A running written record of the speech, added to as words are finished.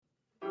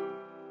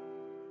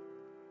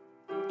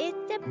It's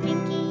the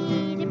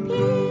Pinky the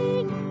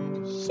Pig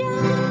Show.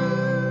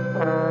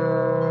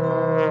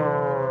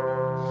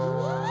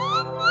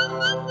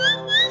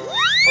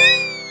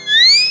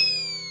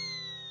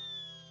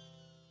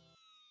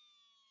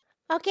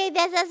 Okay,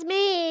 this is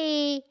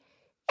me.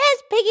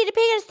 It's Piggy the Pig.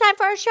 It's time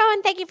for our show,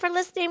 and thank you for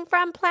listening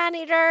from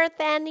planet Earth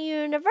and the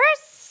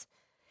universe,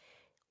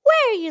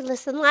 where you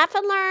listen, laugh,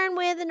 and learn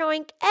with an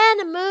oink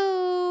and a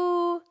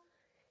moo.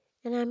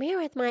 And I'm here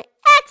with my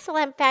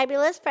excellent,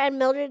 fabulous friend,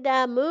 Mildred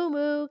the Moo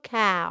Moo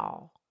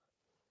Cow.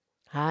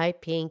 Hi,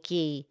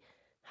 Pinky.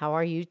 How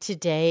are you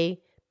today,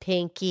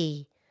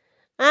 Pinky?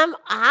 I'm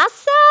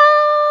awesome.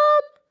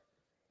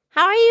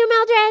 How are you,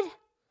 Mildred?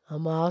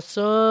 I'm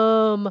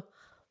awesome.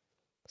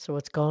 So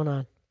what's going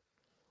on?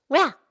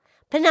 Well,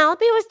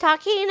 Penelope was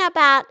talking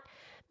about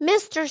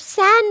Mr.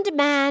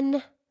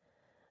 Sandman.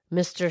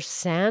 Mr.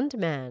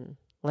 Sandman?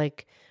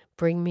 Like,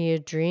 bring me a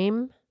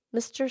dream,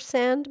 Mr.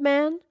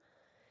 Sandman?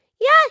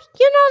 Yeah,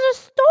 you know the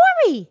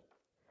story.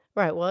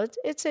 Right, well,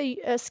 it's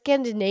a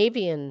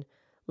Scandinavian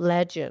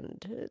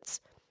legend. It's,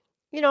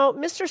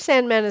 Mr.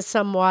 Sandman is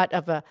somewhat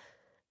of a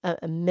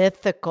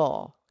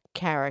mythical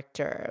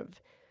character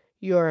of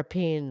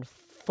European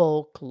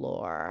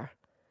folklore.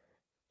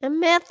 A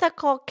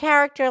mythical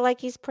character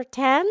like he's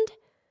pretend?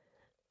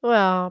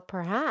 Well,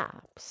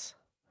 perhaps.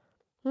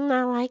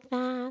 I like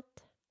that.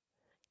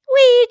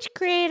 We each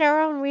create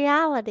our own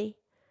reality.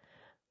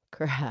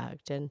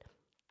 Correct. And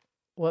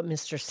what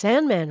Mr.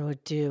 Sandman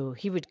would do,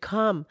 he would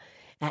come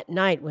at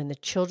night when the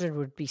children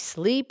would be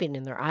sleeping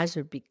and their eyes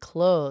would be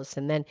closed,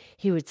 and then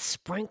he would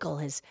sprinkle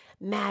his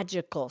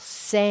magical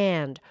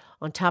sand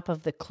on top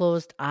of the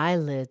closed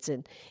eyelids,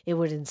 and it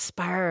would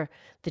inspire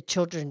the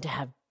children to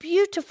have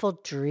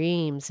beautiful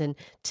dreams and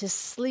to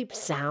sleep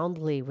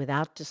soundly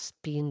without just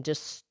being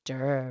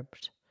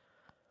disturbed.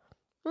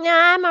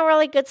 Yeah, I'm a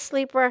really good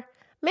sleeper.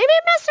 Maybe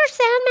Mr.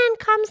 Sandman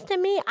comes to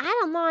me. I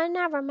don't know. I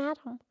never met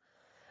him.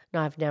 No,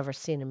 I've never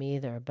seen him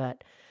either,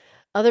 but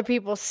other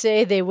people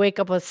say they wake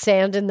up with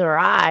sand in their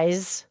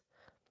eyes.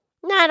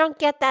 No, I don't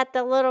get that.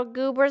 The little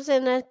goobers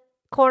in the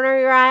corner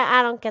of your eye,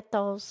 I don't get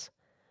those.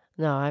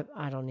 No,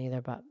 I don't either,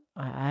 but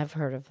I've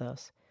heard of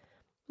those.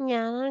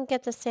 Yeah, I don't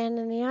get the sand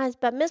in the eyes,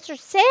 but Mr.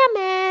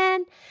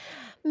 Salmon,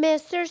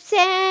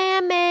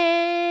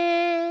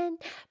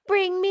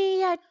 bring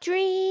me a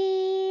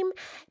dream.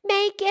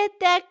 Make it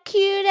the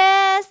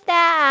cutest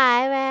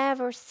that I've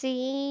ever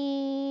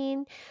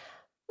seen.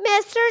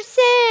 Mr.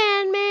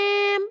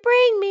 Sandman,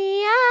 bring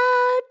me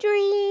a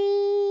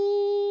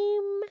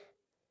dream.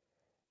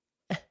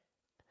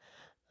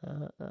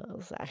 That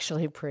was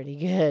actually pretty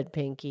good,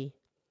 Pinky.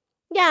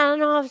 Yeah, I don't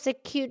know if it's a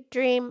cute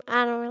dream.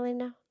 I don't really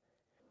know.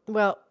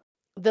 Well,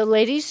 the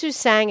ladies who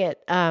sang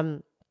it,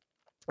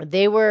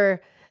 they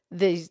were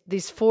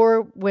these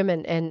four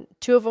women, and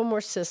two of them were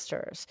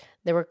sisters.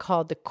 They were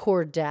called the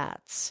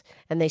Chordettes,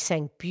 and they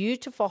sang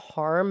beautiful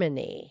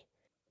harmony.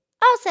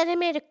 Oh, so they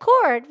made a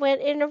chord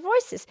in their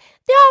voices.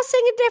 They all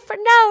sing a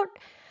different note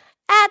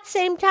at the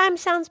same time.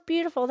 Sounds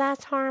beautiful.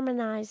 That's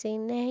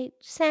harmonizing. They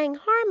sang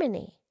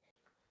harmony.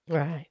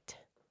 Right.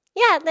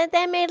 Yeah,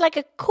 they made like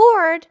a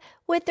chord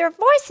with their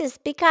voices,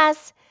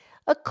 because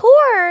a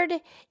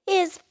chord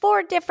is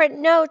 4 different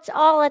notes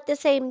all at the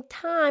same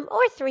time,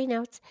 or 3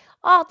 notes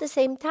all at the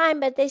same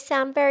time, but they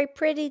sound very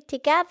pretty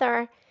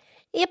together.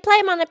 You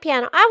play them on the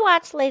piano. I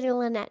watch Lady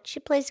Lynette. She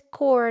plays a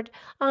chord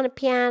on a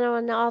piano,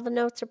 and all the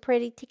notes are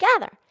pretty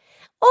together.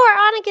 Or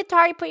on a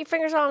guitar, you put your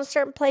fingers on a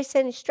certain place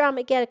and you strum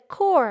and get a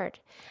chord.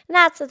 And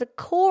that's what a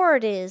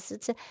chord is.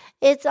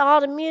 It's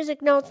all the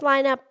music notes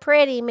line up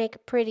pretty, make a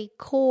pretty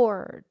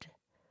chord.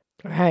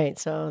 Right,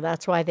 so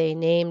that's why they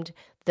named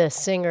the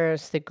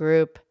singers, the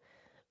group,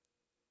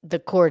 the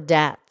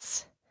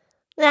Chordettes.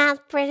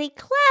 That's pretty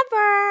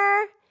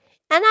clever.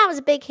 And that was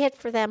a big hit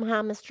for them,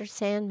 huh, Mr.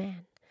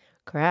 Sandman?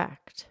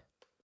 Correct.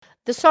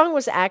 The song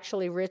was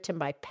actually written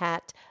by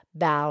Pat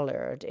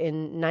Ballard.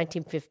 In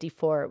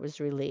 1954 it was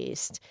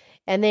released,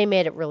 and they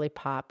made it really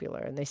popular,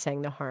 and they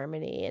sang the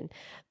harmony. And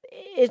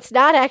it's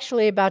not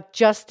actually about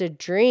just a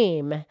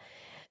dream.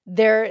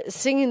 They're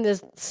singing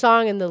this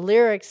song, and the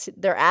lyrics,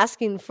 they're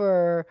asking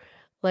for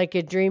like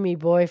a dreamy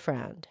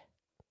boyfriend.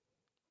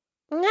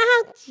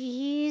 Oh,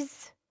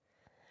 jeez.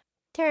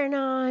 Turn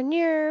on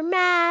your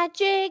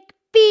magic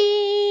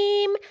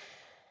beam.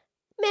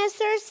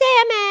 Mr.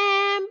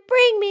 Salmon,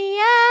 bring me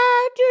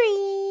a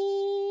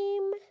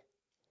dream.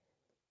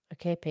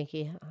 Okay,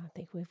 Pinky, I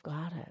think we've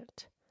got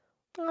it.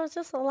 I was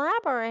just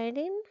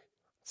elaborating.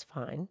 It's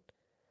fine. And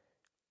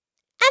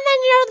then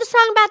the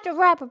song about the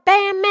rubber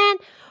band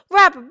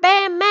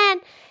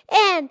man,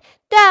 and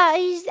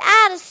he's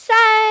out of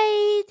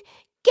sight,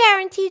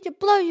 guaranteed to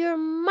blow your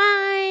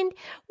mind.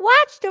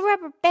 Watch the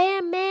rubber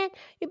band man,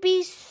 you'll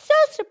be so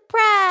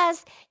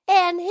surprised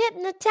and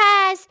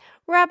hypnotized.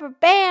 Rubber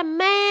band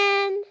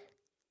man.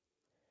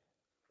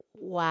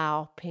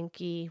 Wow,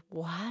 Pinky,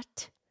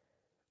 what?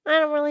 I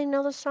don't really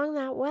know the song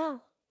that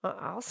well,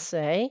 I'll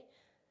say.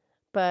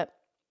 But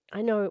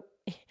I know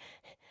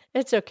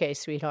it's okay,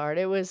 sweetheart.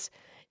 It was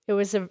It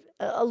was a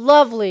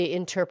lovely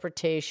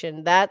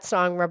interpretation. That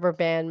song, Rubber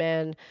Band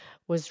Man,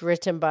 was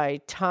written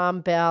by Tom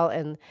Bell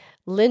and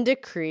Linda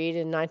Creed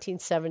in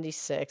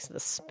 1976. The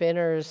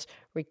Spinners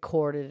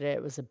recorded it.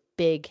 It was a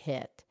big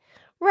hit.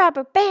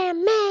 Rubber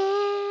Band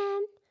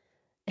Man.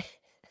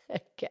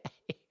 Okay.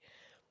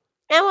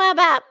 And what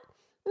about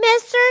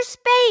Mr.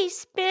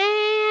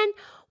 Spaceman?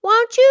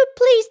 Won't you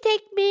please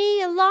take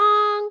me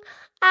along?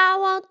 I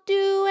won't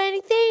do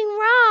anything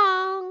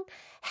wrong.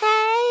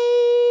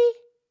 Hey,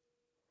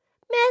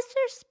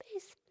 Mr.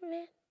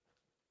 Spaceman.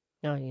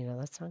 Oh, you know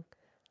that song?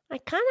 I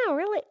kind of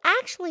really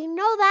actually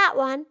know that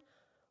one.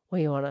 Well,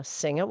 you want to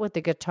sing it with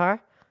the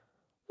guitar?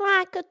 Well,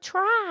 I could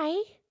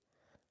try.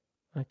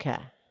 Okay.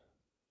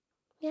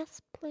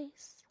 Yes,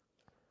 please.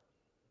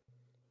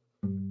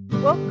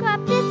 Woke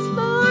up this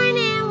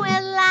morning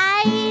with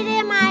light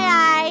in my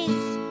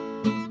eyes,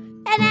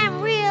 and I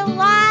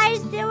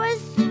realized it was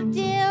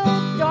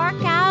still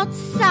dark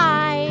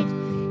outside.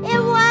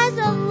 It was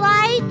a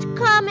light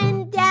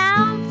coming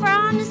down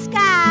from the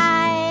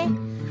sky.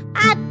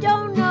 I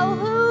don't know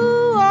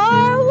who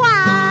or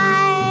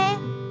why.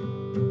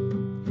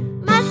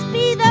 Must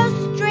be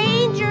those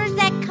strangers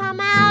that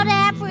come out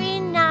every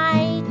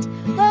night.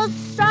 Those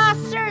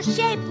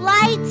saucer-shaped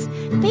lights,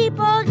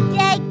 people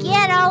that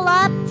get all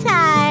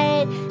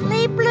uptight.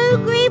 Leave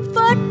blue-green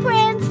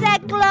footprints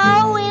that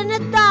glow in the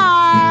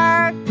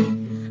dark.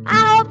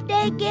 I hope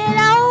they get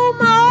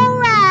home all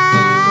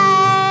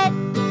right.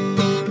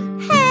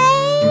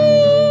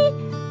 Hey,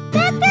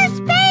 Mr.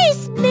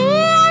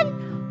 Spaceman,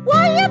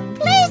 will you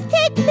please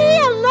take me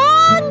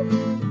along?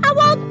 I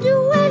won't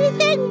do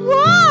anything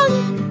wrong.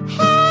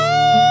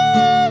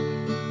 Hey,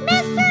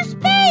 Mr.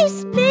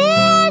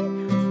 Spaceman,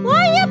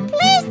 will you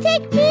please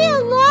take me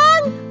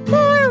along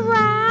for a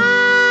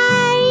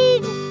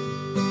ride?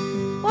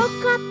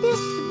 Woke up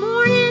this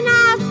morning,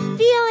 I was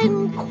feeling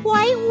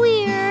quite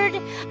weird.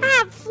 I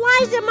have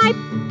flies in my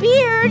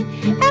beard,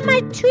 and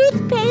my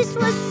toothpaste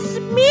was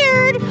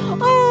smeared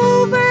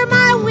over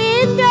my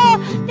window.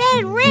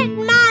 They'd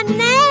written my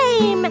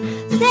name,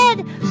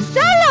 said,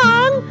 "So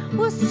long,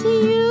 we'll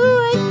see you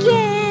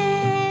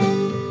again."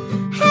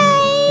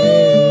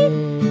 Hey,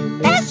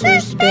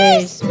 Mr.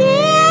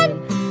 Spaceman,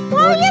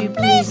 won't you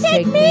please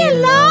take me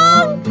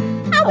along?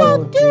 I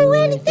won't do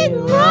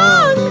anything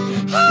wrong.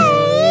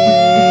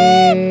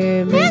 Hey,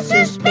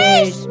 Mr.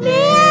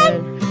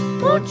 Spaceman,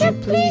 won't you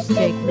please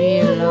take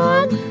me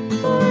along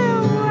for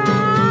a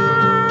ride?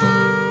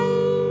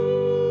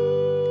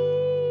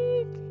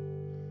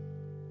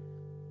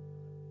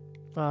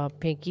 Oh,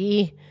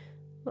 Pinky,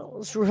 that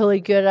was really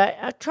good.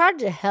 I tried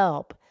to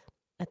help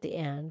at the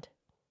end.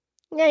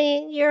 Now,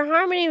 your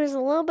harmony was a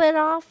little bit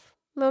off,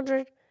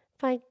 Mildred,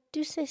 if I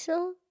do say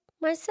so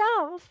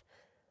myself.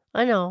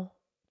 I know.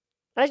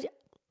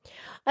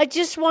 I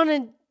just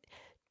wanted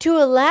to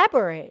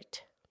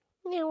elaborate.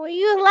 Yeah, well,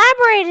 you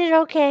elaborated,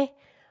 okay.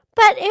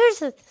 But here's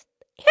the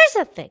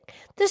thing.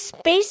 The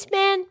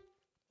spaceman,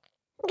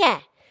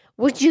 yeah.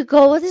 Would you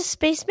go with the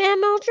spaceman,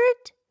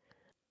 Mildred?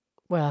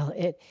 Well,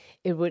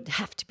 it would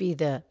have to be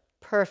the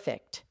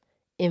perfect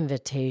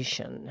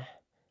invitation.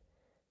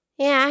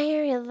 Yeah, I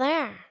hear you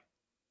there.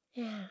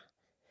 Yeah.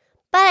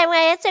 But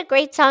anyway, it's a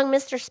great song,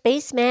 Mr.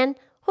 Spaceman.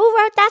 Who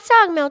wrote that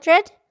song,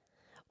 Mildred?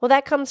 Well,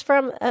 that comes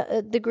from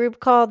the group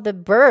called The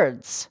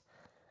Byrds.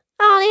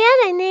 Oh, yeah,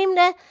 they named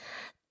it.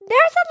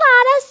 There's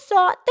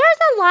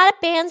a lot of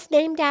bands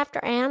named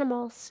after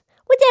animals.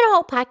 We did a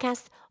whole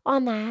podcast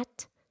on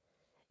that.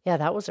 Yeah,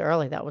 that was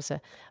early. That was a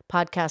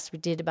podcast we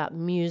did about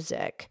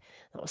music.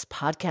 That was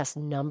podcast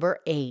number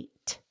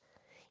 8.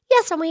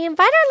 Yes, and we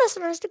invite our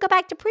listeners to go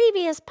back to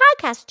previous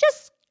podcasts.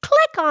 Just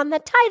click on the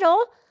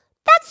title.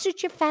 That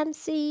suits your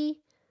fancy.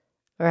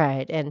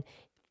 Right, and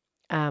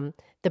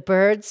the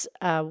Byrds,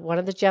 one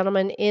of the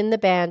gentlemen in the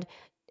band,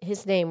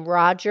 his name,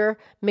 Roger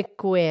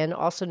McGuinn,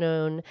 also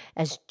known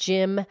as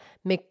Jim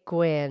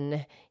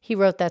McGuinn. He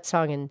wrote that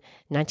song in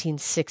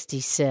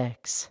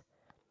 1966.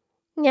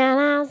 Yeah,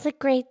 that was a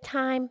great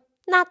time.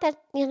 Not that,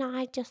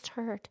 I just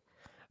heard.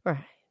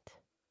 Right.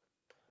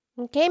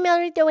 Okay,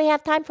 Mildred, do we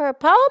have time for a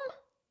poem?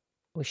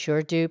 We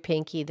sure do,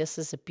 Pinky. This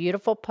is a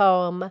beautiful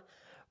poem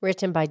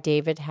written by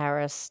David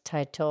Harris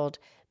titled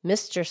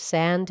Mr.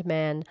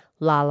 Sandman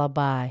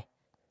Lullaby.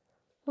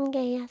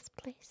 Okay, yes,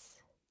 please.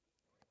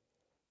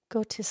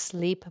 Go to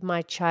sleep,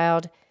 my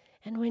child,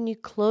 and when you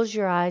close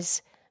your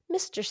eyes,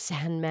 Mr.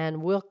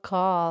 Sandman will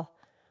call,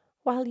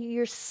 while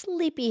your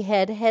sleepy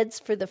head heads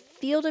for the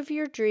field of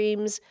your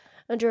dreams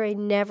under a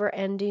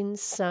never-ending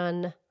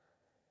sun.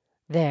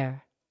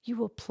 There, you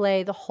will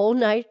play the whole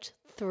night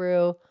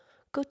through.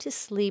 Go to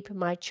sleep,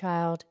 my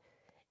child,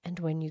 and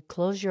when you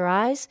close your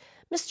eyes,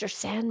 Mr.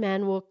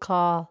 Sandman will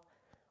call.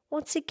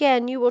 Once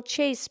again, you will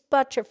chase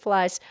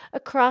butterflies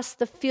across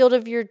the field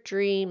of your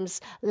dreams,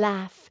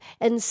 laugh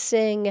and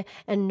sing,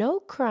 and no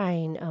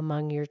crying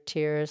among your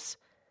tears.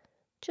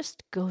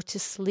 Just go to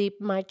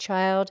sleep, my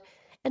child,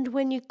 and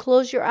when you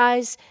close your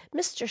eyes,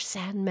 Mr.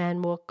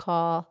 Sandman will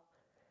call.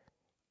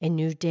 A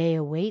new day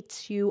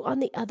awaits you on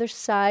the other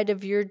side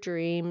of your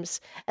dreams,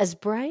 as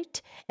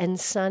bright and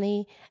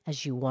sunny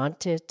as you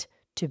want it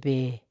to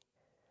be.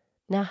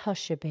 Now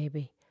hush your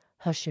baby,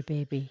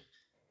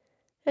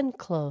 and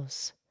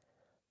close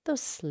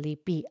those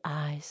sleepy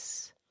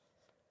eyes.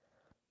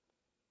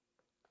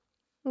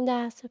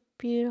 That's a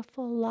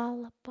beautiful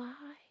lullaby.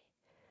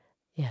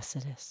 Yes,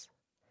 it is.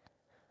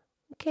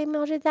 Okay,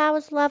 Mildred, that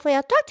was lovely.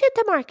 I'll talk to you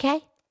tomorrow, okay?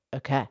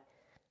 Okay.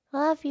 I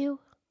love you.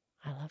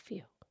 I love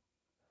you.